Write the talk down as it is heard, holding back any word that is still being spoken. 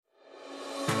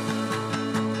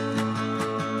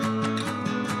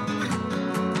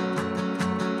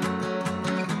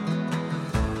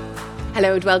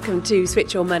Hello and welcome to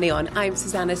Switch Your Money On. I'm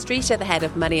Susanna Streeter, the head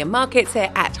of Money and Markets here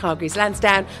at Hargreaves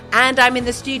Lansdown, and I'm in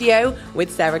the studio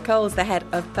with Sarah Coles, the head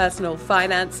of Personal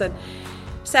Finance. And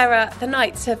Sarah, the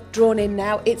nights have drawn in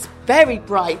now. It's very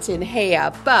bright in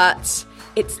here, but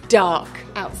it's dark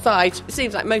outside. It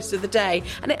seems like most of the day,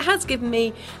 and it has given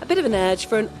me a bit of an urge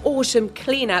for an autumn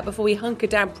clean-out before we hunker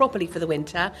down properly for the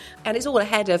winter. And it's all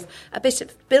ahead of a bit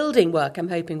of building work I'm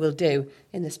hoping we'll do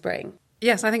in the spring.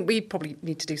 Yes, I think we probably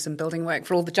need to do some building work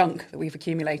for all the junk that we've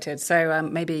accumulated. So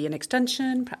maybe an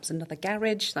extension, perhaps another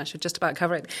garage. That should just about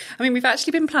cover it. I mean, we've actually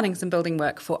been planning some building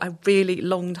work for a really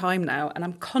long time now, and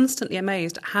I'm constantly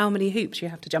amazed at how many hoops you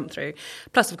have to jump through.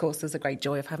 Plus, of course, there's a great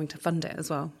joy of having to fund it as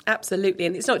well. Absolutely.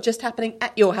 And it's not just happening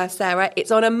at your house, Sarah.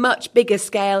 It's on a much bigger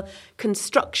scale.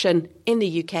 Construction in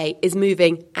the UK is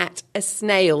moving at a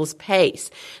snail's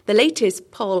pace. The latest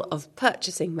poll of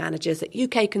purchasing managers at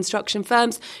UK construction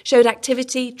firms showed activity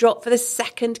dropped for the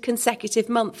second consecutive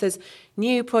month as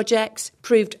new projects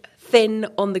proved thin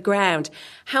on the ground.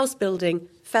 Housebuilding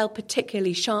fell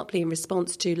particularly sharply in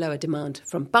response to lower demand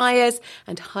from buyers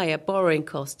and higher borrowing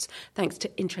costs thanks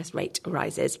to interest rate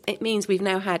rises. It means we've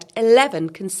now had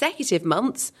 11 consecutive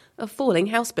months of falling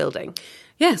house building.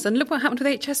 Yes, and look what happened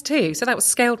with HS2. So that was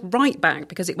scaled right back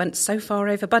because it went so far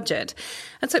over budget.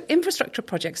 And so infrastructure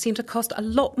projects seem to cost a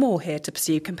lot more here to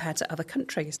pursue compared to other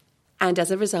countries. And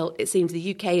as a result, it seems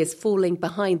the UK is falling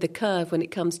behind the curve when it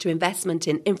comes to investment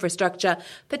in infrastructure,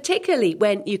 particularly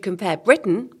when you compare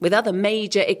Britain with other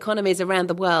major economies around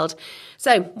the world.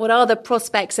 So what are the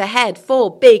prospects ahead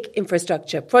for big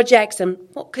infrastructure projects, and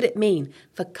what could it mean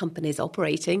for companies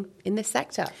operating in this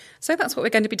sector? So that's what we're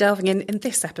going to be delving in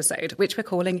this episode, which we're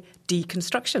calling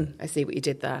Deconstruction. I see what you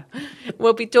did there.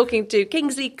 We'll be talking to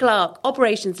Kingsley Clark,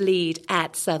 Operations Lead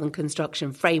at Southern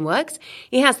Construction Frameworks.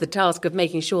 He has the task of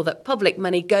making sure that public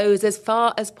money goes as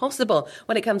far as possible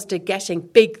when it comes to getting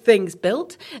big things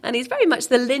built. And he's very much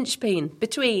the linchpin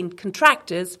between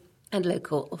contractors and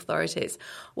local authorities.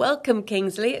 Welcome,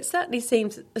 Kingsley. It certainly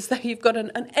seems as though you've got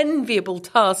an enviable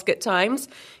task at times,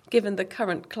 given the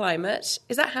current climate.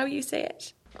 Is that how you see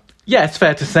it? Yeah, it's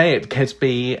fair to say it could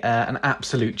be an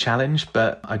absolute challenge,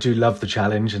 but I do love the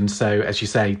challenge. And so, as you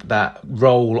say, that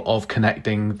role of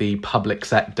connecting the public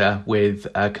sector with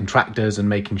contractors and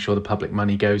making sure the public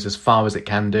money goes as far as it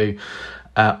can do,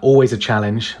 always a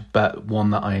challenge, but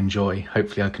one that I enjoy.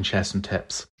 Hopefully I can share some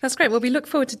tips. That's great. Well, we look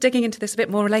forward to digging into this a bit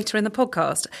more later in the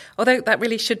podcast, although that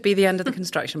really should be the end of the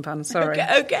construction pun. Sorry.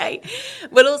 Okay.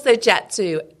 We'll also chat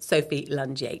to Sophie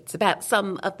Lund-Yates about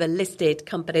some of the listed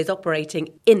companies operating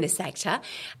in the sector,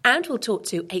 and we'll talk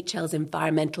to HL's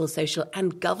environmental, social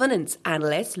and governance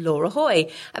analyst, Laura Hoy,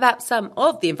 about some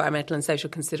of the environmental and social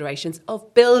considerations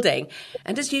of building.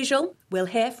 And as usual, we'll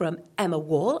hear from Emma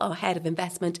Wall, our head of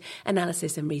investment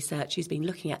analysis and research, who's been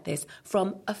looking at this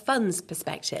from a funds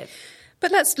perspective.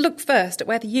 But let's look first at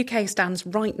where the UK stands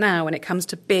right now when it comes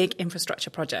to big infrastructure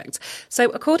projects.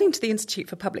 So according to the Institute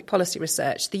for Public Policy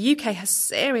Research, the UK has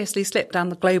seriously slipped down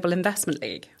the global investment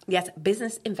league. Yes,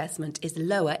 business investment is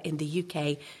lower in the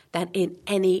UK than in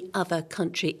any other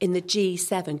country in the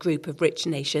G7 group of rich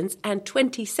nations, and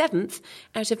 27th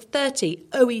out of 30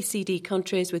 OECD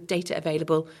countries with data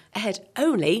available, ahead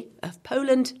only of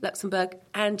Poland, Luxembourg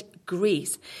and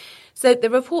Greece. So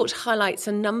the report highlights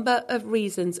a number of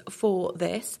reasons for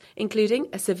this, including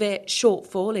a severe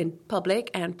shortfall in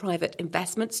public and private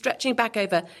investment stretching back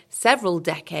over several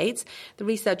decades. The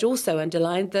research also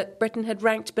underlined that Britain had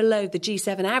ranked below the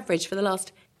G7 average for the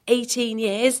last 18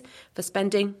 years for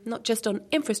spending not just on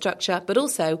infrastructure, but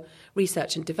also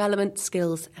research and development,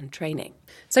 skills and training.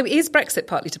 So is Brexit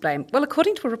partly to blame? Well,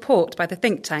 according to a report by the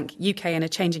think tank UK in a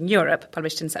Changing Europe,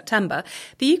 published in September,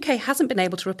 the UK hasn't been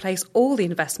able to replace all the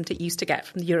investment it used to get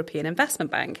from the European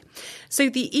Investment Bank. So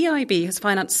the EIB has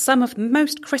financed some of the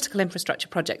most critical infrastructure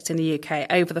projects in the UK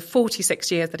over the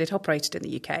 46 years that it operated in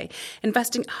the UK,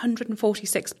 investing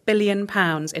 £146 billion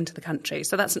into the country.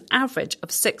 So that's an average of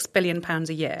 £6 billion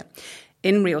a year.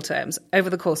 In real terms, over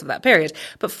the course of that period.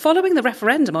 But following the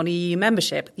referendum on EU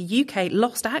membership, the UK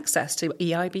lost access to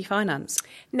EIB finance.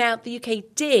 Now, the UK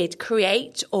did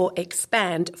create or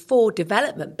expand 4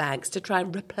 development banks to try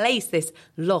and replace this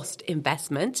lost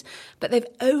investment, but they've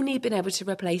only been able to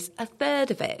replace a third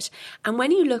of it. And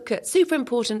when you look at super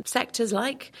important sectors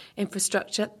like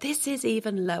infrastructure, this is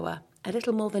even lower. a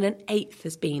little more than an eighth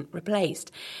has been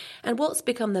replaced. And what's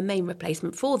become the main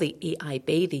replacement for the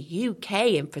EIB, the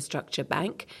UK Infrastructure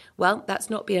Bank? Well, that's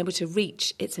not been able to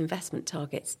reach its investment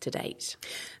targets to date.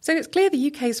 So it's clear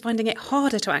the UK is finding it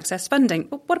harder to access funding.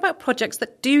 But what about projects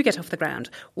that do get off the ground?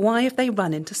 Why have they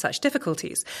run into such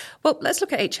difficulties? Well, let's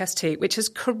look at HS2, which has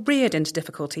careered into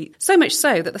difficulty, so much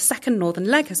so that the second northern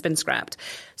leg has been scrapped.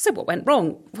 So what went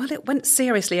wrong? Well, it went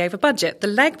seriously over budget. The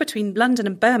leg between London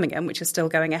and Birmingham, which is still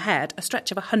going ahead, a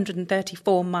stretch of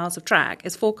 134 miles of track,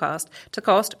 is forecast to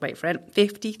cost, wait for it,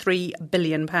 £53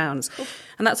 billion.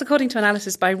 And that's according to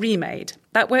analysis by Remade.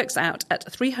 That works out at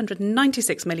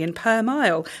 £396 million per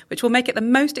mile, which will make it the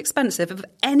most expensive of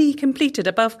any completed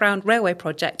above-ground railway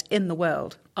project in the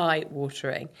world.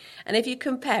 Eye-watering. And if you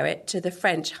compare it to the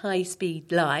French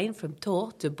high-speed line from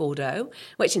Tours to Bordeaux,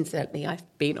 which incidentally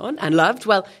I've been on and loved,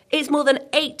 well, it's more than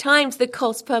 8 times the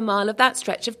cost per mile of that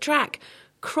stretch of track.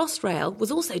 Crossrail was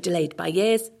also delayed by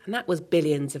years, and that was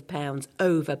billions of pounds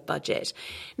over budget.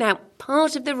 Now,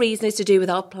 part of the reason is to do with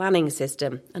our planning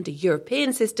system. Under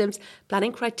European systems,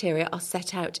 planning criteria are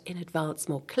set out in advance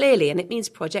more clearly, and it means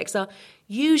projects are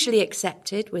usually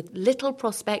accepted with little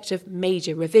prospect of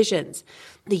major revisions.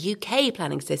 The UK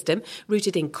planning system,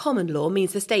 rooted in common law,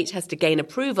 means the state has to gain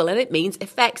approval, and it means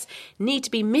effects need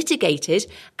to be mitigated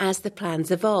as the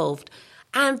plans evolved.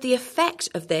 And the effect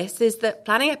of this is that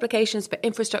planning applications for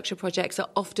infrastructure projects are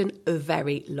often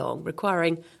very long,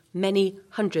 requiring many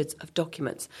hundreds of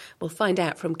documents. We'll find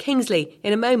out from Kingsley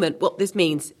in a moment what this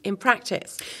means in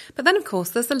practice. But then, of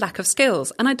course, there's the lack of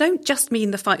skills. And I don't just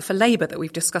mean the fight for labour that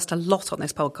we've discussed a lot on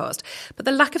this podcast, but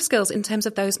the lack of skills in terms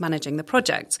of those managing the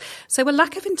projects. So a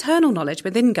lack of internal knowledge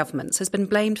within governments has been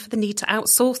blamed for the need to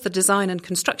outsource the design and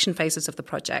construction phases of the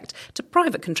project to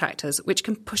private contractors, which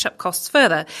can push up costs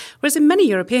further. Whereas in many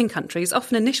European countries,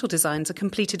 often initial designs are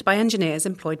completed by engineers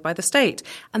employed by the state,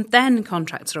 and then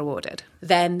contracts are awarded.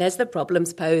 Then there's the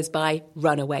problems posed by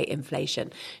runaway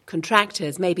inflation.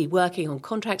 Contractors may be working on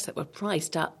contracts that were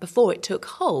priced up before it took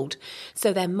hold,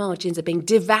 so their margins are being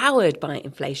devoured by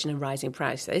inflation and rising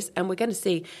prices, and we're going to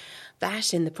see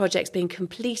that in the projects being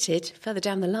completed further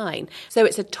down the line. So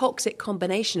it's a toxic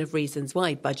combination of reasons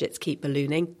why budgets keep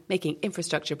ballooning, making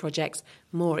infrastructure projects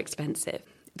more expensive.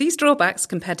 These drawbacks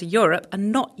compared to Europe are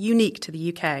not unique to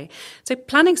the UK. So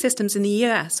planning systems in the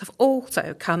US have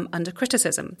also come under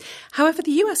criticism. However,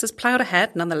 the US has ploughed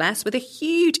ahead nonetheless with a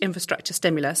huge infrastructure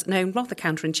stimulus known rather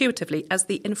counterintuitively as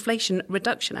the Inflation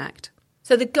Reduction Act.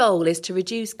 So the goal is to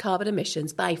reduce carbon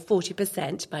emissions by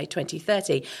 40% by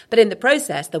 2030. But in the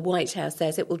process, the White House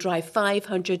says it will drive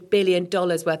 $500 billion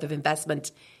worth of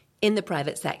investment in the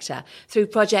private sector through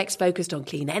projects focused on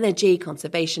clean energy,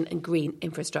 conservation and green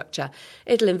infrastructure.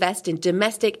 It'll invest in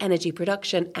domestic energy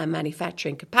production and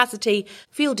manufacturing capacity,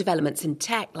 field developments in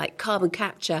tech like carbon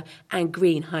capture and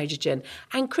green hydrogen.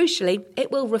 And crucially,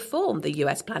 it will reform the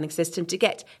US planning system to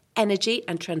get energy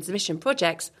and transmission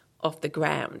projects off the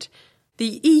ground.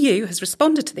 The EU has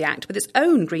responded to the Act with its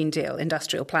own Green Deal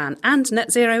industrial plan and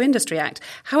Net Zero Industry Act.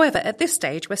 However, at this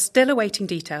stage, we're still awaiting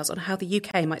details on how the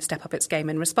UK might step up its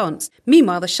game in response.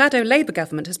 Meanwhile, the shadow Labour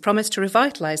government has promised to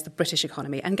revitalise the British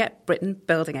economy and get Britain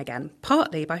building again,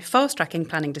 partly by fast-tracking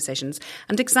planning decisions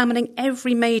and examining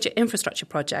every major infrastructure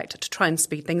project to try and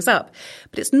speed things up.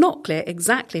 But it's not clear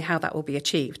exactly how that will be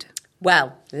achieved.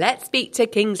 Well, let's speak to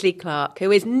Kingsley Clark,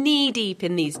 who is knee-deep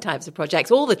in these types of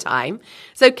projects all the time.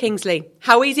 So, Kingsley,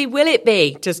 how easy will it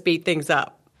be to speed things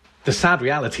up? The sad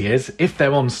reality is, if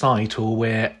they're on site or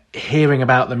we're hearing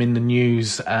about them in the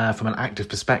news from an active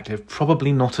perspective,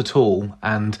 probably not at all.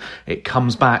 And it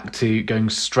comes back to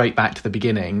going straight back to the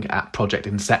beginning at project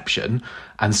inception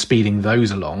and speeding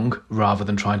those along rather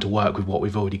than trying to work with what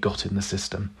we've already got in the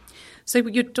system. So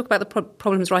you talk about the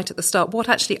problems right at the start. What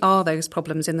actually are those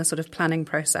problems in the sort of planning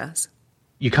process?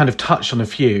 You kind of touched on a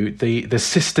few. The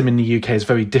system in the UK is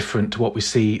very different to what we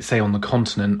see, say, on the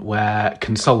continent, where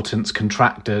consultants,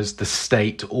 contractors, the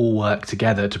state all work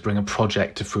together to bring a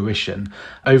project to fruition.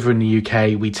 Over in the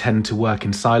UK, we tend to work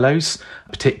in silos,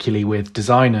 particularly with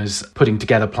designers putting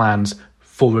together plans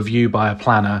for review by a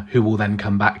planner who will then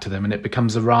come back to them. And it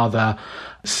becomes a rather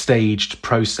staged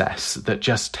process that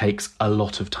just takes a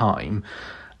lot of time.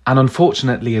 And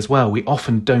unfortunately as well, we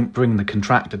often don't bring the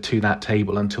contractor to that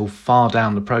table until far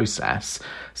down the process.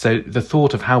 So the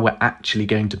thought of how we're actually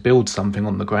going to build something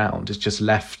on the ground is just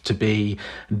left to be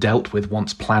dealt with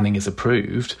once planning is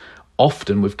approved,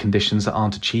 often with conditions that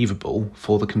aren't achievable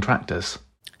for the contractors.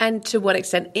 And to what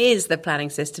extent is the planning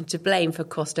system to blame for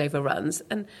cost overruns,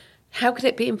 and how could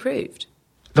it be improved?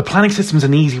 The planning system is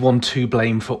an easy one to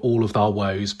blame for all of our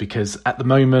woes because at the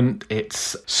moment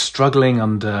it's struggling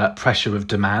under pressure of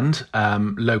demand.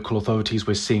 Local authorities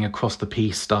we're seeing across the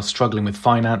piece are struggling with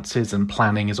finances, and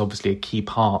planning is obviously a key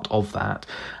part of that.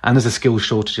 And there's a skills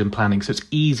shortage in planning, so it's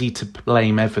easy to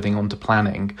blame everything onto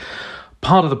planning.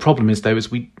 Part of the problem is, though, is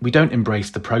we don't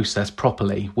embrace the process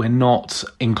properly. We're not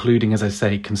including, as I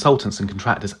say, consultants and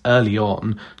contractors early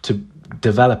on to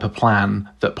develop a plan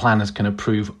that planners can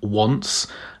approve once.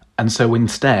 And so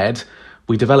instead,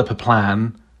 we develop a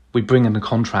plan, we bring in a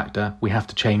contractor, we have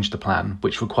to change the plan,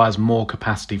 which requires more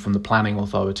capacity from the planning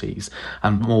authorities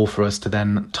and more for us to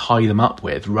then tie them up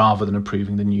with rather than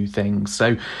approving the new things.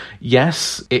 So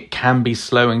yes, it can be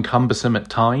slow and cumbersome at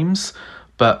times,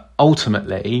 but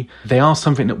ultimately they are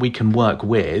something that we can work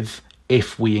with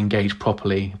if we engage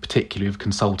properly, particularly with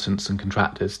consultants and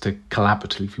contractors, to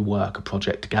collaboratively work a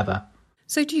project together.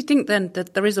 So do you think then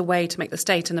that there is a way to make the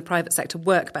state and the private sector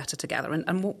work better together?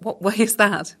 And what way is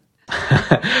that?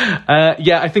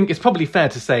 Yeah, I think it's probably fair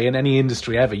to say in any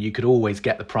industry ever, you could always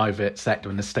get the private sector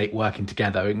and the state working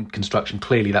together. In construction,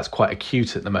 clearly that's quite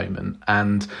acute at the moment.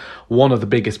 And one of the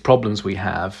biggest problems we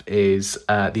have is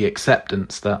the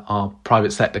acceptance that our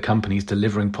private sector companies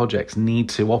delivering projects need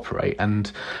to operate and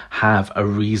have a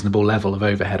reasonable level of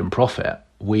overhead and profit.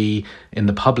 We, in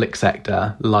the public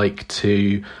sector, like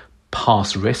to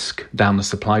pass risk down the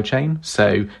supply chain.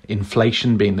 So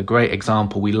inflation being the great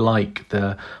example, we like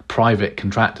the private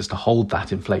contractors to hold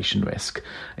that inflation risk.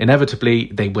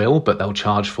 Inevitably, they will, but they'll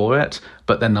charge for it.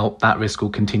 But then that risk will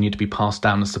continue to be passed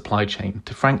down the supply chain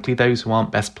to, frankly, those who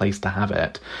aren't best placed to have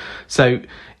it. So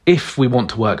if we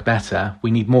want to work better, we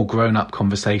need more grown-up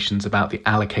conversations about the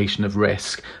allocation of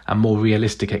risk and more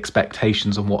realistic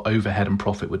expectations on what overhead and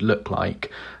profit would look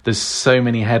like. There's so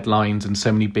many headlines and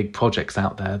so many big projects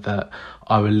out there that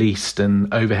are released and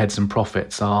overheads and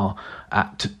profits are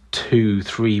at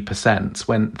 2-3%,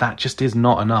 when that just is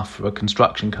not enough for a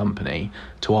construction company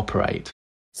to operate.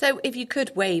 So if you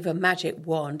could wave a magic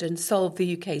wand and solve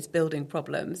the UK's building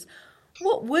problems,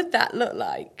 what would that look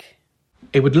like?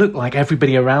 It would look like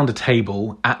everybody around a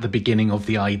table at the beginning of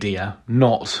the idea,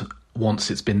 not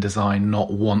once it's been designed,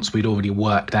 not once we'd already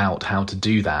worked out how to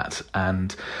do that.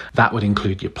 And that would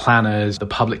include your planners, the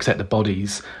public sector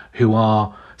bodies who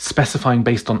are specifying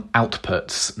based on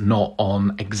outputs, not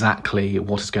on exactly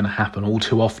what is going to happen. All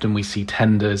too often we see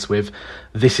tenders with,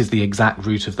 this is the exact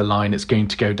route of the line, it's going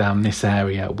to go down this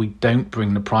area. We don't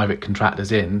bring the private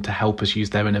contractors in to help us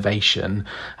use their innovation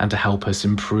and to help us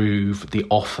improve the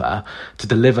offer to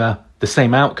deliver the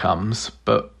same outcomes,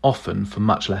 but often for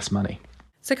much less money.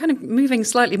 So kind of moving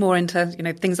slightly more into,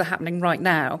 things are happening right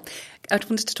now. I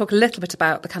wanted to talk a little bit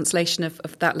about the cancellation of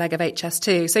that leg of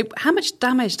HS2. So how much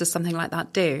damage does something like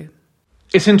that do?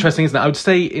 It's interesting, isn't it? I would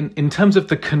say in terms of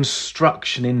the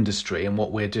construction industry and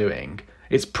what we're doing,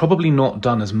 it's probably not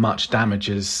done as much damage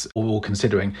as we're all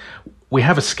considering. We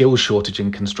have a skills shortage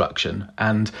in construction,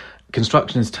 and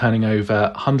construction is turning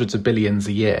over hundreds of billions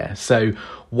a year. So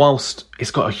whilst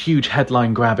it's got a huge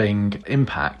headline grabbing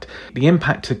impact, the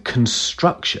impact to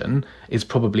construction is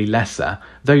probably lesser.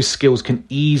 Those skills can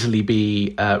easily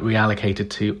be reallocated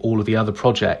to all of the other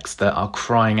projects that are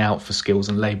crying out for skills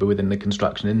and labour within the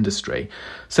construction industry.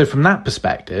 So from that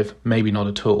perspective, maybe not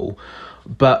at all.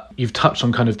 But you've touched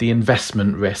on kind of the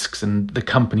investment risks and the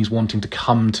companies wanting to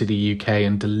come to the UK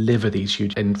and deliver these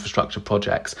huge infrastructure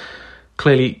projects.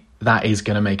 Clearly, that is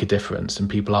going to make a difference, and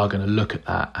people are going to look at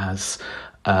that as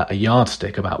a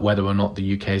yardstick about whether or not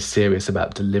the UK is serious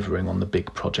about delivering on the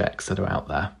big projects that are out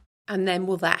there. And then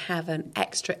will that have an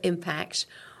extra impact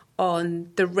on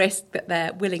the risk that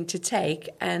they're willing to take?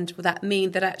 And will that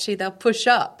mean that actually they'll push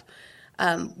up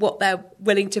what they're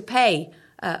willing to pay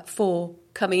for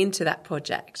coming into that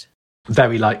project?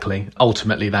 Very likely.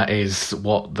 Ultimately, that is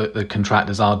what the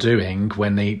contractors are doing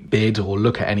when they bid or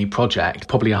look at any project.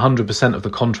 Probably 100% of the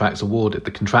contracts awarded,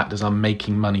 the contractors are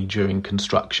making money during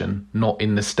construction, not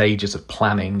in the stages of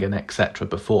planning and etc.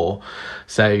 before.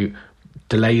 So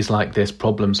delays like this,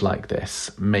 problems like this,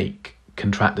 make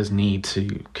contractors need to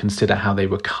consider how they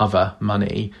recover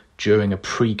money during a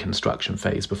pre-construction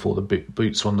phase before the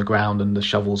boots are on the ground and the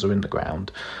shovels are in the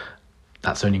ground.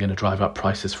 That's only going to drive up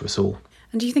prices for us all.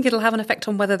 And do you think it'll have an effect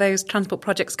on whether those transport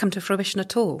projects come to fruition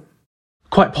at all?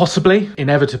 Quite possibly.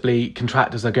 Inevitably,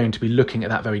 contractors are going to be looking at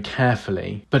that very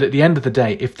carefully. But at the end of the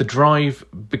day, if the drive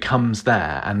becomes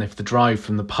there, and if the drive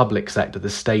from the public sector, the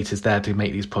state, is there to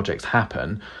make these projects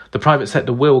happen, the private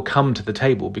sector will come to the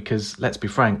table because, let's be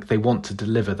frank, they want to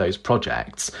deliver those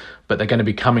projects, but they're going to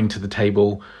be coming to the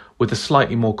table with a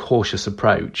slightly more cautious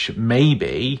approach.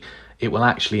 Maybe it will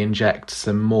actually inject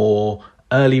some more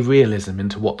early realism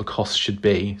into what the costs should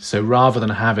be. So rather than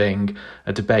having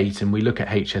a debate, and we look at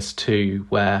HS2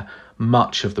 where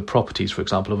much of the properties, for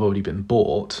example, have already been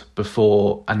bought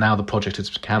before, and now the project has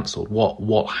been cancelled,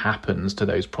 what happens to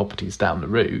those properties down the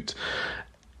route?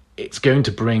 It's going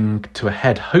to bring to a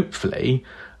head, hopefully,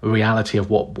 a reality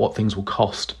of what things will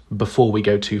cost before we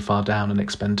go too far down and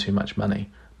expend too much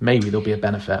money. Maybe there'll be a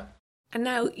benefit. And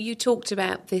now you talked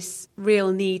about this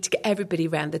real need to get everybody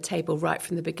around the table right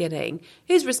from the beginning.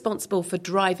 Who's responsible for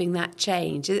driving that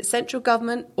change? Is it central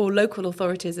government or local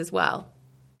authorities as well?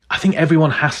 I think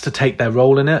everyone has to take their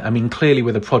role in it. I mean, clearly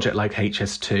with a project like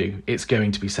HS2, it's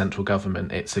going to be central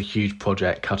government. It's a huge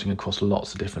project cutting across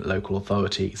lots of different local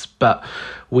authorities. But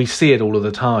we see it all of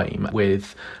the time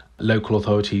with local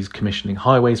authorities commissioning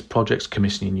highways projects,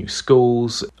 commissioning new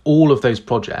schools. All of those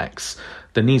projects,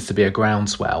 there needs to be a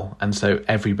groundswell. And so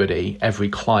everybody, every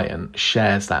client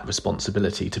shares that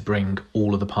responsibility to bring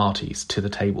all of the parties to the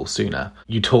table sooner.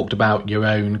 You talked about your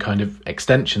own kind of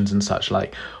extensions and such.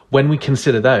 Like, when we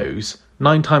consider those,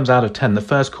 9 times out of 10, the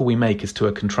first call we make is to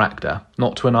a contractor,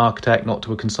 not to an architect, not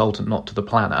to a consultant, not to the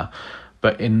planner.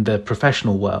 But in the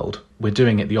professional world, we're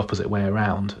doing it the opposite way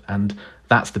around. And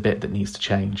that's the bit that needs to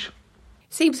change.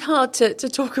 Seems hard to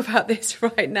talk about this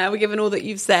right now, given all that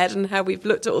you've said and how we've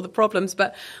looked at all the problems.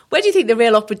 But where do you think the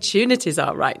real opportunities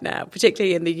are right now,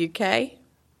 particularly in the UK?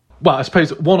 Well, I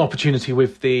suppose one opportunity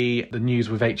with the news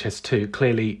with HS2,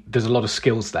 clearly there's a lot of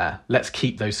skills there. Let's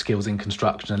keep those skills in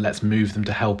construction and let's move them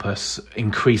to help us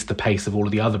increase the pace of all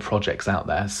of the other projects out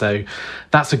there. So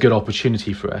that's a good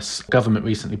opportunity for us. Government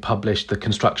recently published the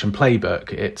Construction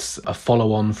Playbook. It's a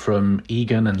follow-on from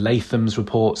Egan and Latham's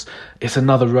reports. It's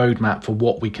another roadmap for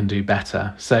what we can do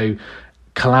better. So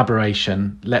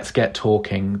collaboration, let's get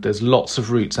talking. There's lots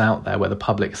of routes out there where the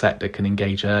public sector can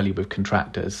engage early with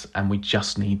contractors, and we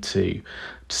just need to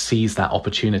seize that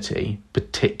opportunity,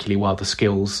 particularly while the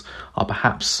skills are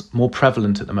perhaps more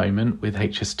prevalent at the moment, with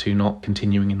HS2 not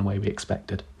continuing in the way we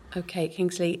expected. OK,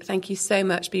 Kingsley, thank you so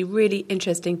much. It'll be really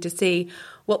interesting to see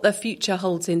what the future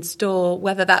holds in store,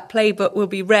 whether that playbook will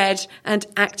be read and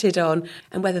acted on,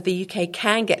 and whether the UK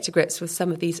can get to grips with some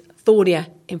of these thornier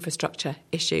infrastructure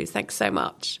issues. Thanks so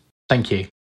much. Thank you.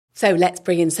 So let's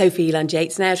bring in Sophie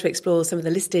Lunge-Yates now to explore some of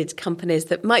the listed companies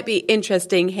that might be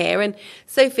interesting here. And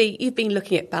Sophie, you've been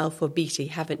looking at Balfour Beatty,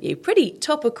 haven't you? Pretty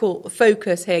topical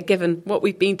focus here, given what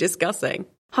we've been discussing.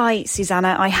 Hi,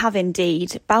 Susanna. I have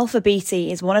indeed. Balfour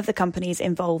Beatty is one of the companies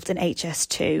involved in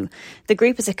HS2. The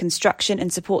group is a construction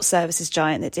and support services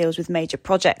giant that deals with major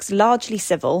projects, largely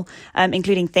civil,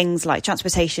 including things like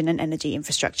transportation and energy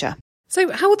infrastructure. So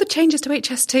how will the changes to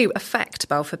HS2 affect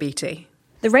Balfour Beatty?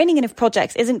 The reining in of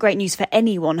projects isn't great news for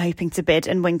anyone hoping to bid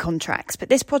and win contracts, but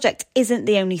this project isn't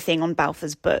the only thing on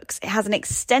Balfour's books. It has an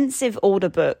extensive order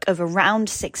book of around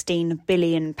 £16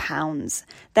 billion.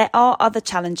 There are other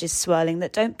challenges swirling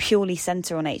that don't purely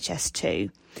centre on HS2.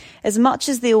 As much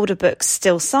as the order book's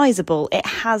still sizable, it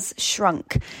has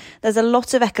shrunk. There's a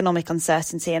lot of economic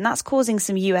uncertainty, and that's causing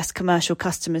some US commercial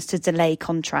customers to delay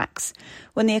contracts.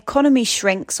 When the economy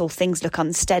shrinks or things look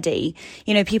unsteady,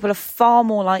 people are far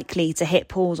more likely to hit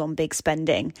pause on big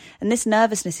spending. And this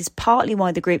nervousness is partly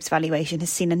why the group's valuation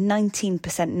has seen a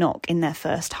 19% knock in their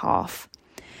first half.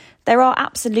 There are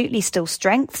absolutely still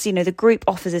strengths. The group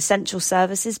offers essential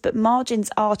services, but margins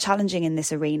are challenging in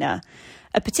this arena.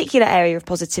 A particular area of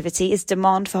positivity is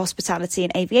demand for hospitality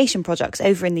and aviation projects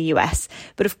over in the US.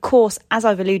 But of course, as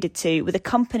I've alluded to, with a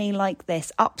company like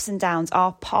this, ups and downs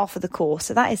are par for the course.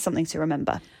 So that is something to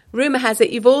remember. Rumour has it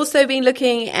you've also been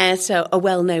looking at a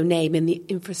well-known name in the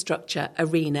infrastructure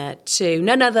arena too,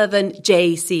 none other than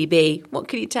JCB. What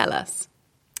can you tell us?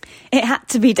 It had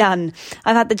to be done.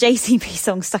 I've had the JCB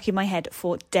song stuck in my head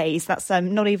for days. That's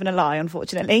not even a lie,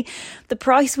 unfortunately. The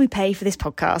price we pay for this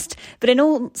podcast. But in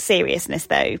all seriousness,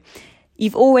 though,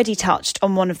 you've already touched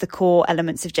on one of the core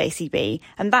elements of JCB,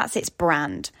 and that's its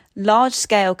brand.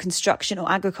 Large-scale construction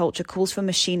or agriculture calls for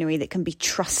machinery that can be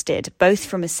trusted, both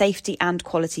from a safety and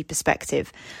quality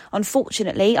perspective.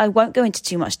 Unfortunately, I won't go into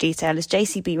too much detail as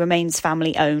JCB remains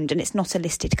family-owned and it's not a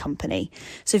listed company.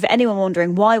 So for anyone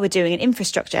wondering why we're doing an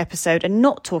infrastructure episode and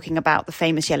not talking about the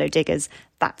famous yellow diggers,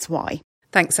 that's why.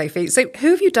 Thanks, Sophie. So who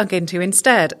have you dug into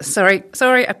instead? Sorry,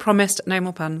 I promised no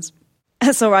more puns.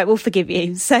 That's all right, we'll forgive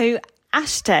you. So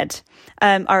Ashtead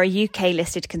are a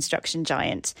UK-listed construction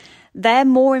giant. They're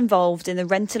more involved in the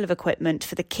rental of equipment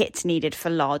for the kit needed for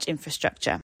large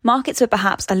infrastructure. Markets were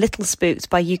perhaps a little spooked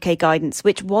by UK guidance,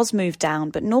 which was moved down,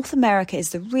 but North America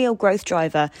is the real growth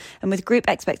driver, and with group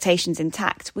expectations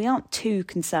intact, we aren't too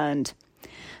concerned.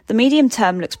 The medium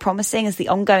term looks promising as the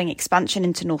ongoing expansion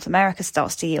into North America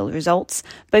starts to yield results.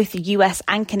 Both the US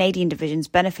and Canadian divisions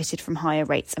benefited from higher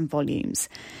rates and volumes.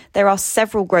 There are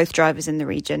several growth drivers in the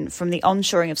region, from the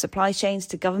onshoring of supply chains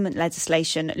to government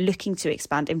legislation looking to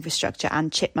expand infrastructure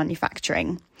and chip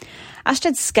manufacturing.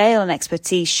 Ashted's scale and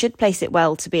expertise should place it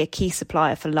well to be a key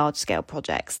supplier for large-scale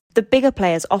projects. The bigger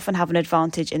players often have an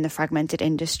advantage in the fragmented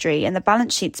industry, and the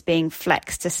balance sheet's being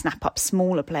flexed to snap up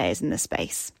smaller players in the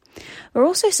space. We're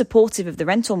also supportive of the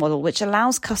rental model, which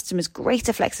allows customers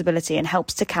greater flexibility and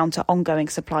helps to counter ongoing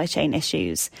supply chain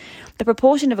issues. The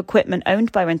proportion of equipment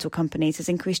owned by rental companies has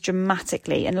increased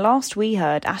dramatically, and last we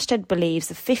heard, Ashtead believes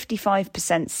the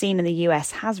 55% seen in the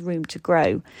US has room to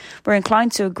grow. We're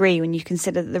inclined to agree when you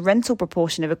consider that the rental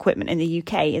proportion of equipment in the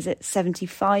UK is at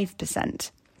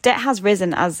 75%. Debt has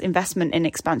risen as investment in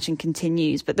expansion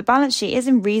continues, but the balance sheet is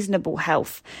in reasonable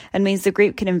health and means the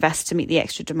group can invest to meet the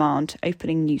extra demand,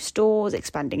 opening new stores,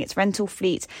 expanding its rental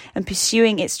fleet, and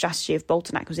pursuing its strategy of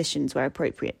bolt-on acquisitions where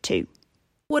appropriate too.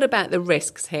 What about the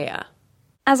risks here?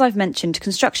 As I've mentioned,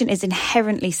 construction is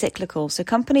inherently cyclical, so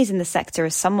companies in the sector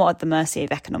are somewhat at the mercy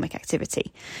of economic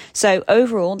activity. So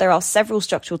overall, there are several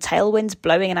structural tailwinds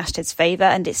blowing in Ashted's favour,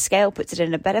 and its scale puts it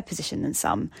in a better position than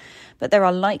some. But there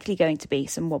are likely going to be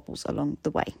some wobbles along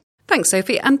the way. Thanks,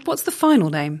 Sophie. And what's the final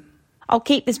name? I'll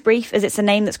keep this brief as it's a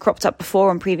name that's cropped up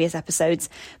before on previous episodes,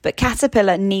 but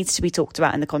Caterpillar needs to be talked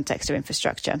about in the context of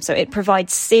infrastructure. So it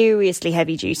provides seriously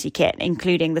heavy-duty kit,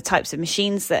 including the types of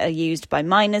machines that are used by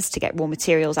miners to get raw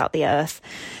materials out the earth.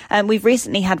 We've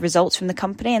recently had results from the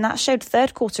company, and that showed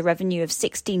third quarter revenue of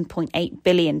 $16.8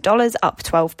 billion, up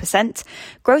 12%.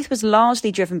 Growth was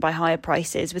largely driven by higher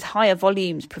prices, with higher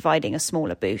volumes providing a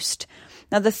smaller boost.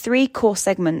 Now, the three core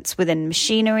segments within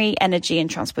machinery, energy and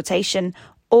transportation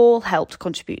all helped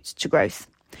contribute to growth.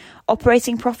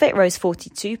 Operating profit rose 42%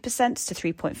 to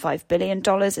 $3.5 billion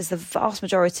as the vast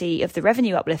majority of the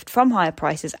revenue uplift from higher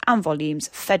prices and volumes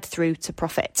fed through to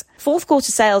profit. Fourth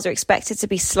quarter sales are expected to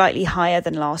be slightly higher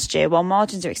than last year, while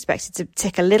margins are expected to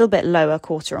tick a little bit lower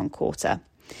quarter on quarter.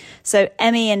 So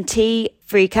ME&T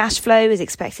free cash flow is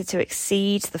expected to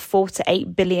exceed the $4 to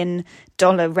 $8 billion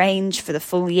range for the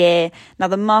full year. Now,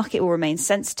 the market will remain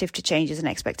sensitive to changes in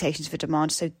expectations for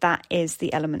demand, so that is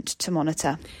the element to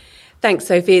monitor. Thanks,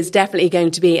 Sophie. It's definitely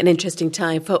going to be an interesting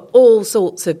time for all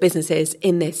sorts of businesses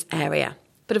in this area.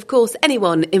 But of course,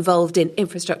 anyone involved in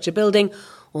infrastructure building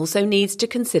also needs to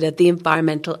consider the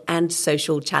environmental and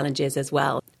social challenges as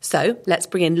well. So let's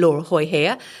bring in Laura Hoy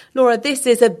here. Laura, this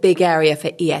is a big area for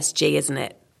ESG, isn't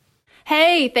it?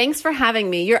 Hey, thanks for having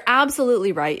me. You're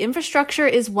absolutely right. Infrastructure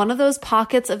is one of those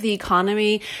pockets of the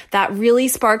economy that really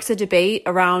sparks a debate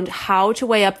around how to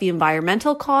weigh up the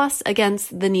environmental costs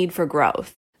against the need for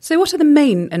growth. So what are the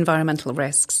main environmental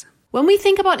risks? When we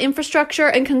think about infrastructure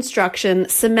and construction,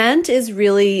 cement is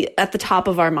really at the top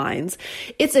of our minds.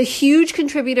 It's a huge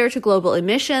contributor to global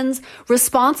emissions,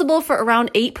 responsible for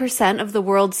around 8% of the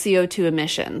world's CO2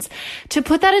 emissions. To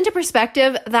put that into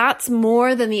perspective, that's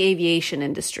more than the aviation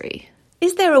industry.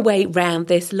 Is there a way round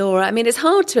this, Laura? I mean, it's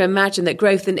hard to imagine that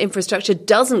growth in infrastructure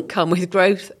doesn't come with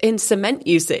growth in cement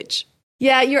usage.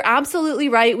 Yeah, you're absolutely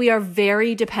right. We are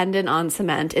very dependent on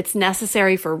cement. It's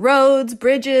necessary for roads,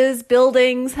 bridges,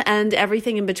 buildings, and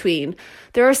everything in between.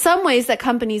 There are some ways that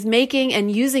companies making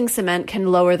and using cement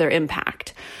can lower their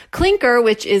impact. Clinker,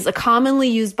 which is a commonly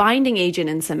used binding agent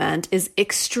in cement, is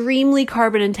extremely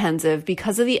carbon intensive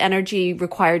because of the energy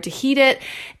required to heat it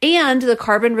and the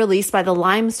carbon released by the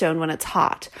limestone when it's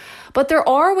hot. But there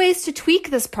are ways to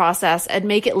tweak this process and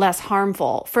make it less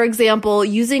harmful. For example,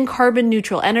 using carbon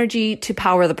neutral energy to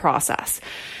power the process.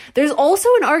 There's also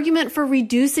an argument for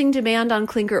reducing demand on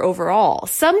clinker overall.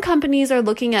 Some companies are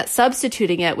looking at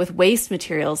substituting it with waste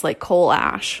materials like coal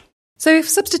ash. So if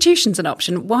substitution's an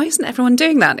option, why isn't everyone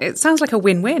doing that? It sounds like a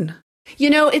win-win.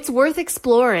 You know, it's worth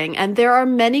exploring, and there are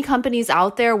many companies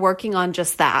out there working on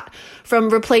just that, from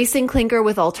replacing clinker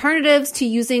with alternatives to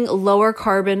using lower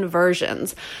carbon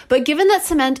versions. But given that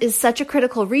cement is such a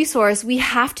critical resource, we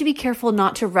have to be careful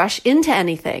not to rush into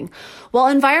anything. While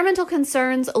environmental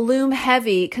concerns loom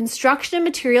heavy, construction and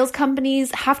materials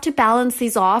companies have to balance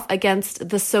these off against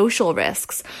the social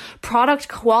risks. Product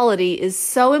quality is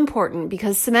so important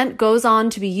because cement goes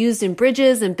on to be used in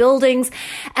bridges and buildings,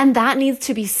 and that needs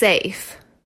to be safe.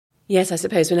 Yes, I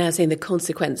suppose we're now seeing the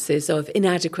consequences of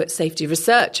inadequate safety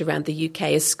research around the UK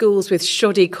as schools with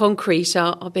shoddy concrete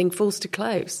are being forced to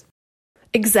close.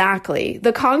 Exactly.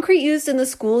 The concrete used in the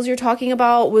schools you're talking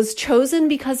about was chosen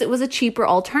because it was a cheaper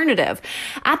alternative.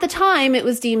 At the time, it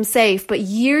was deemed safe, but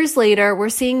years later, we're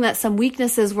seeing that some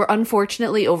weaknesses were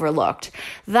unfortunately overlooked.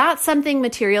 That's something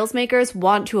materials makers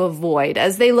want to avoid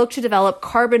as they look to develop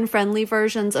carbon-friendly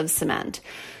versions of cement.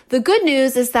 The good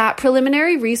news is that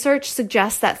preliminary research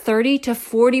suggests that 30 to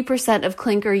 40% of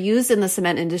clinker used in the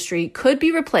cement industry could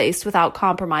be replaced without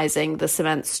compromising the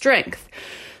cement's strength.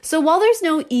 So while there's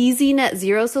no easy net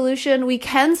zero solution, we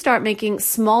can start making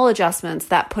small adjustments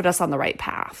that put us on the right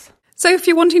path. So if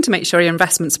you're wanting to make sure your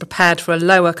investments are prepared for a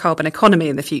lower carbon economy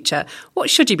in the future,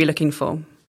 what should you be looking for?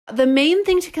 The main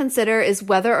thing to consider is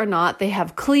whether or not they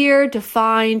have clear,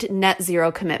 defined net zero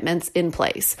commitments in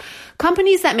place.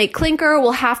 Companies that make clinker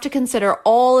will have to consider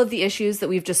all of the issues that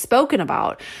we've just spoken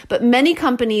about, but many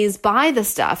companies buy the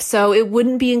stuff, so it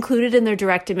wouldn't be included in their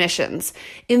direct emissions.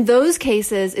 In those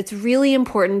cases, it's really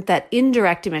important that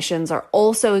indirect emissions are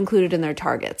also included in their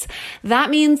targets. That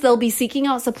means they'll be seeking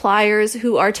out suppliers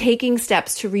who are taking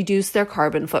steps to reduce their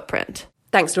carbon footprint.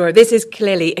 Thanks, Laura. This is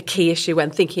clearly a key issue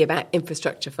when thinking about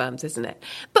infrastructure firms, isn't it?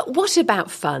 But what about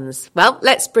funds? Well,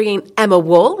 let's bring in Emma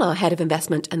Wall, our Head of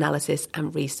Investment Analysis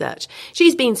and Research.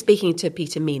 She's been speaking to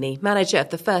Peter Meaney, Manager of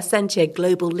the First Sentier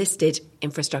Global Listed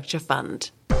Infrastructure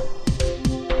Fund.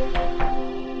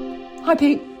 Hi,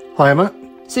 Pete. Hi, Emma.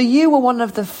 So you were one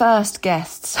of the first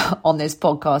guests on this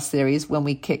podcast series when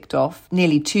we kicked off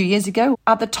nearly 2 years ago.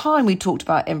 At the time, we talked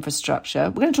about infrastructure.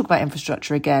 We're going to talk about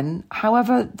infrastructure again.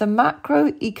 However, the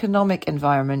macroeconomic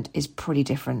environment is pretty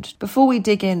different. Before we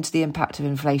dig into the impact of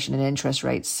inflation and interest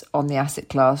rates on the asset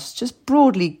class, just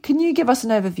broadly, can you give us an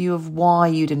overview of why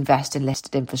you'd invest in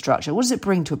listed infrastructure? What does it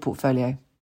bring to a portfolio?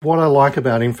 What I like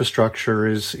about infrastructure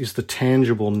is the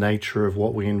tangible nature of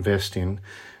what we invest in.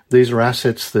 These are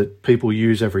assets that people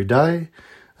use every day,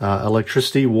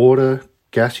 electricity, water,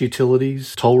 gas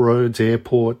utilities, toll roads,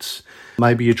 airports.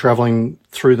 Maybe you're travelling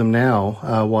through them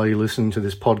now while you're listening to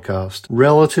this podcast.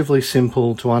 Relatively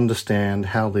simple to understand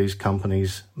how these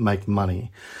companies make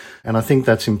money. And I think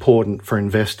that's important for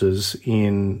investors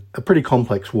in a pretty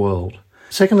complex world.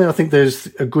 Secondly, I think there's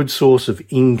a good source of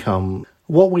income.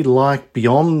 What we like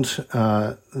beyond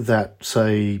that,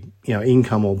 say,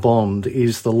 income or bond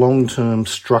is the long-term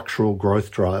structural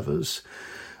growth drivers.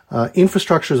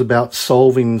 Infrastructure is about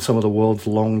solving some of the world's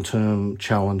long-term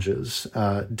challenges,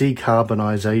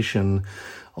 decarbonisation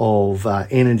of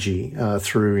energy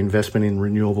through investment in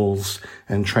renewables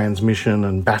and transmission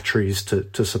and batteries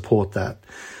to support that.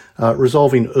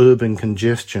 Resolving urban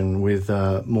congestion with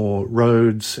more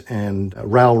roads and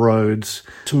railroads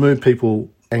to move people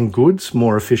and goods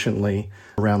more efficiently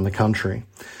around the country.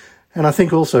 And I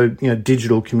think also,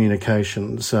 digital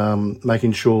communications,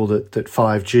 making sure that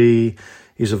 5G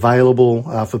is available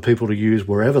for people to use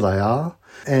wherever they are,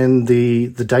 and the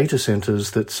data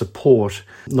centres that support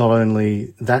not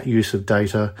only that use of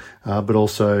data, but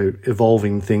also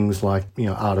evolving things like,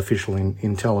 artificial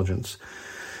intelligence.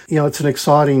 It's an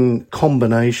exciting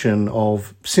combination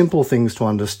of simple things to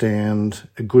understand,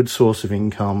 a good source of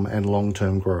income and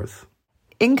long-term growth.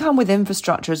 Income with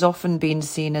infrastructure has often been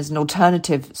seen as an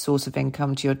alternative source of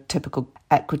income to your typical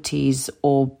equities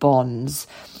or bonds.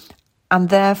 And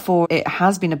therefore, it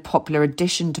has been a popular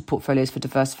addition to portfolios for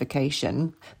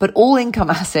diversification. But all income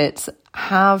assets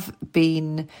have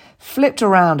been flipped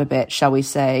around a bit, shall we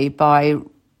say, by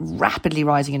rapidly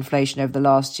rising inflation over the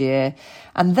last year.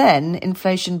 And then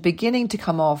inflation beginning to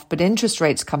come off, but interest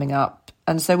rates coming up.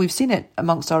 And so we've seen it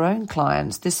amongst our own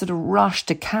clients, this sort of rush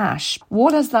to cash.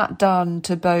 What has that done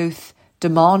to both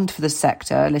demand for the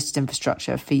sector, listed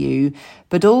infrastructure for you,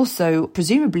 but also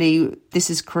presumably this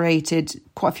has created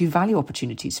quite a few value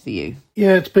opportunities for you?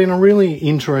 Yeah, it's been a really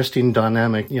interesting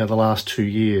dynamic, the last 2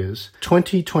 years.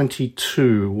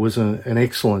 2022 was an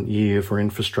excellent year for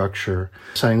infrastructure.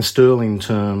 Say in sterling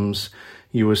terms,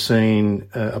 you were seeing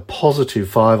a positive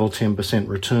 5 or 10%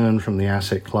 return from the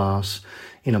asset class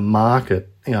in a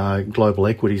market, global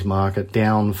equities market,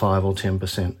 down 5 or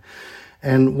 10%.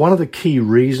 And one of the key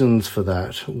reasons for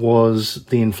that was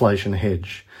the inflation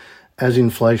hedge. As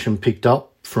inflation picked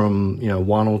up from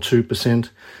 1 or 2%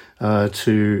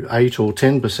 to 8 or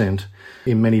 10%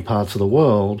 in many parts of the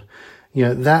world,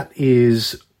 that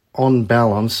is on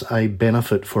balance a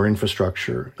benefit for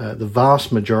infrastructure. The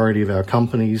vast majority of our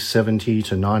companies, 70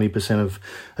 to 90% of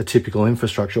a typical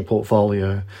infrastructure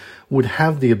portfolio, would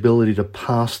have the ability to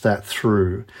pass that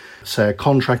through. Say a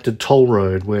contracted toll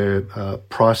road where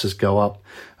prices go up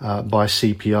by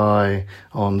CPI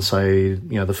on, say,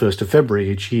 the 1st of February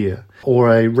each year. Or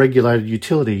a regulated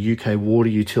utility, UK water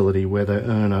utility, where they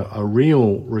earn a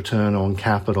real return on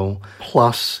capital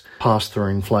plus pass through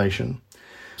inflation.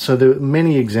 So there were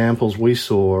many examples we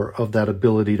saw of that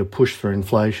ability to push through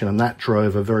inflation, and that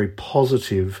drove a very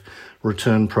positive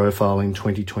return profile in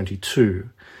 2022.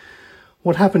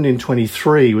 What happened in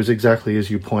 23 was exactly as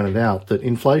you pointed out, that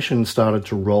inflation started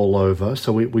to roll over,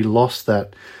 so we lost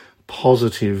that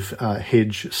positive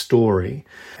hedge story,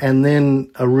 and then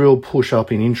a real push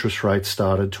up in interest rates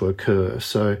started to occur.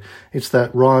 So it's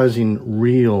that rise in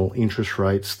real interest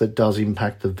rates that does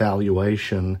impact the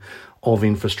valuation of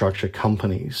infrastructure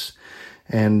companies.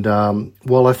 And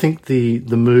while I think the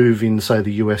move in, say,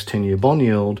 the US 10-year bond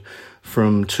yield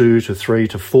from 2 to 3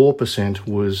 to 4%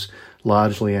 was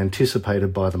largely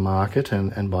anticipated by the market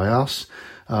and by us,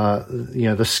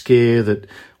 the scare that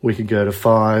we could go to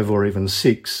 5 or even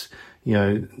 6,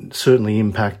 certainly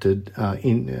impacted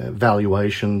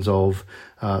valuations of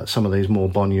some of these more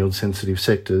bond yield sensitive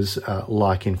sectors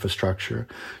like infrastructure.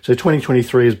 So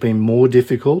 2023 has been more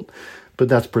difficult, but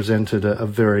that's presented a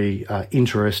very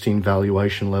interesting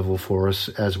valuation level for us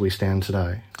as we stand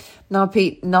today. Now,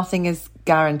 Pete, nothing is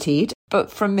guaranteed,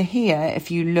 but from here, if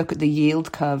you look at the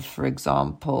yield curve, for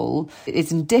example,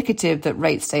 it's indicative that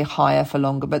rates stay higher for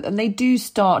longer, but then they do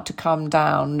start to come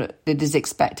down, it is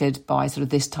expected, by sort of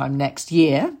this time next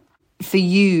year. For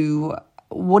you,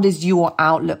 what is your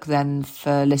outlook then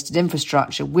for listed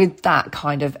infrastructure with that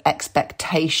kind of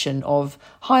expectation of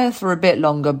higher for a bit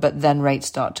longer, but then rates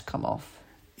start to come off?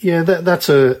 Yeah, that's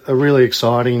a really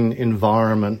exciting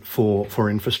environment for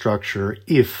infrastructure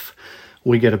if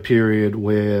we get a period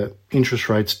where interest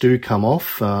rates do come off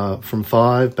from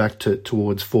 5 back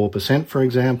towards 4%, for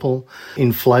example.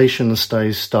 Inflation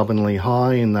stays stubbornly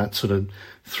high in that sort of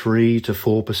 3 to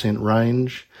 4%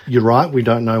 range. You're right, we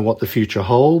don't know what the future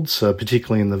holds,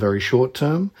 particularly in the very short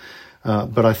term.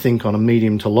 But I think on a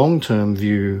medium to long term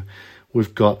view,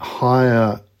 we've got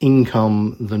higher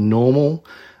income than normal.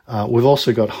 We've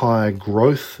also got higher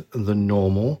growth than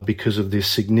normal because of this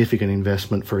significant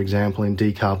investment, for example, in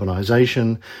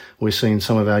decarbonisation. We're seeing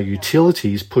some of our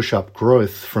utilities push up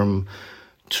growth from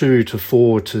 2 to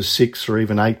 4 to 6 or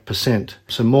even 8%.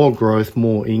 So more growth,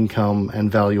 more income,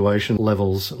 and valuation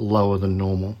levels lower than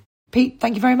normal. Pete,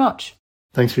 thank you very much.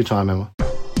 Thanks for your time, Emma.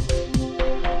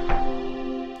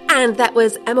 And that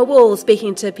was Emma Wall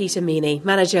speaking to Peter Meany,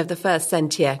 manager of the First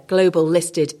Sentier Global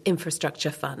Listed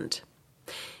Infrastructure Fund.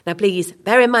 Now, please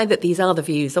bear in mind that these are the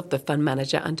views of the fund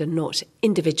manager and are not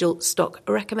individual stock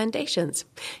recommendations.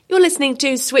 You're listening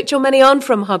to Switch Your Money On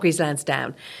from Hargreaves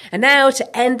Lansdown. And now,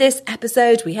 to end this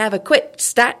episode, we have a quick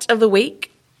stat of the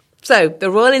week. So, the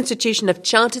Royal Institution of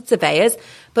Chartered Surveyors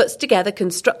puts together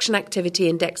construction activity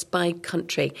index by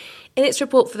country. In its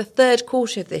report for the third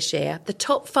quarter of this year, the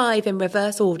top 5 in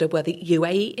reverse order were the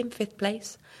UAE in 5th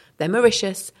place, then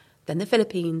Mauritius, then the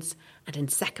Philippines, and in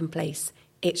 2nd place,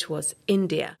 it was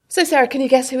India. So, Sarah, can you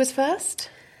guess who was first?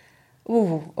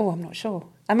 Oh, I'm not sure.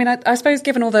 I mean, I suppose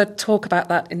given all the talk about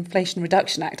that Inflation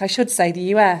Reduction Act, I should say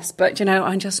the US, but,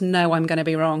 I just know I'm going to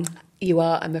be wrong. You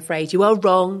are, I'm afraid. You are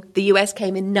wrong. The US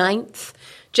came in 9th,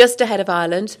 just ahead of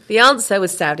Ireland. The answer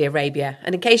was Saudi Arabia.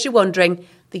 And in case you're wondering,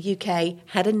 the UK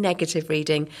had a negative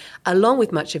reading, along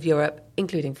with much of Europe,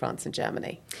 including France and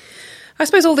Germany. I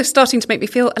suppose all this is starting to make me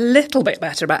feel a little bit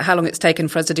better about how long it's taken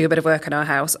for us to do a bit of work in our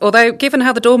house. Although, given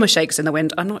how the dormer shakes in the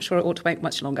wind, I'm not sure it ought to wait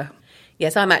much longer.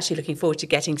 Yes, I'm actually looking forward to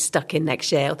getting stuck in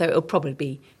next year, although it'll probably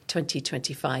be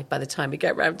 2025 by the time we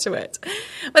get round to it.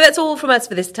 Well, that's all from us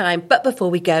for this time. But before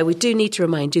we go, we do need to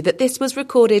remind you that this was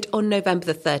recorded on November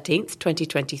the 13th,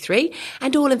 2023,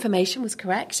 and all information was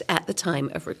correct at the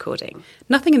time of recording.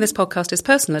 Nothing in this podcast is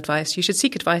personal advice. You should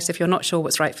seek advice if you're not sure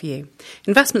what's right for you.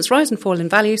 Investments rise and fall in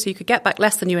value, so you could get back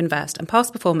less than you invest, and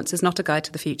past performance is not a guide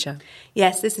to the future.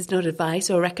 Yes, this is not advice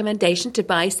or recommendation to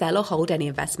buy, sell or hold any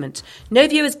investment. No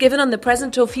view is given on the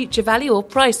present or future value or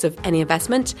price of any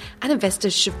investment, and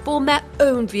investors should form their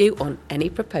own view on any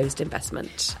proposed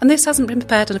investment. And this hasn't been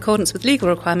prepared in accordance with legal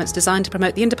requirements designed to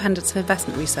promote the independence of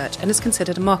investment research and is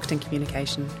considered a marketing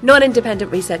communication.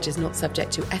 Non-independent research is not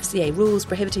subject to FCA rules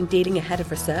prohibiting dealing ahead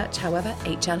of research. However,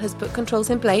 HL has put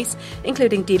controls in place,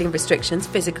 including dealing restrictions,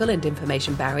 physical and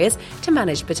information barriers, to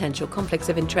manage potential conflicts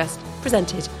of interest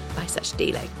presented by such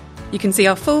dealing. You can see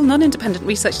our full non-independent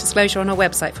research disclosure on our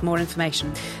website for more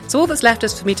information. So all that's left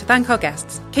is for me to thank our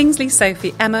guests, Kingsley,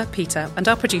 Sophie, Emma, Peter, and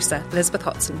our producer, Elizabeth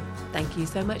Hodson. Thank you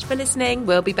so much for listening.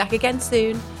 We'll be back again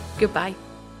soon. Goodbye.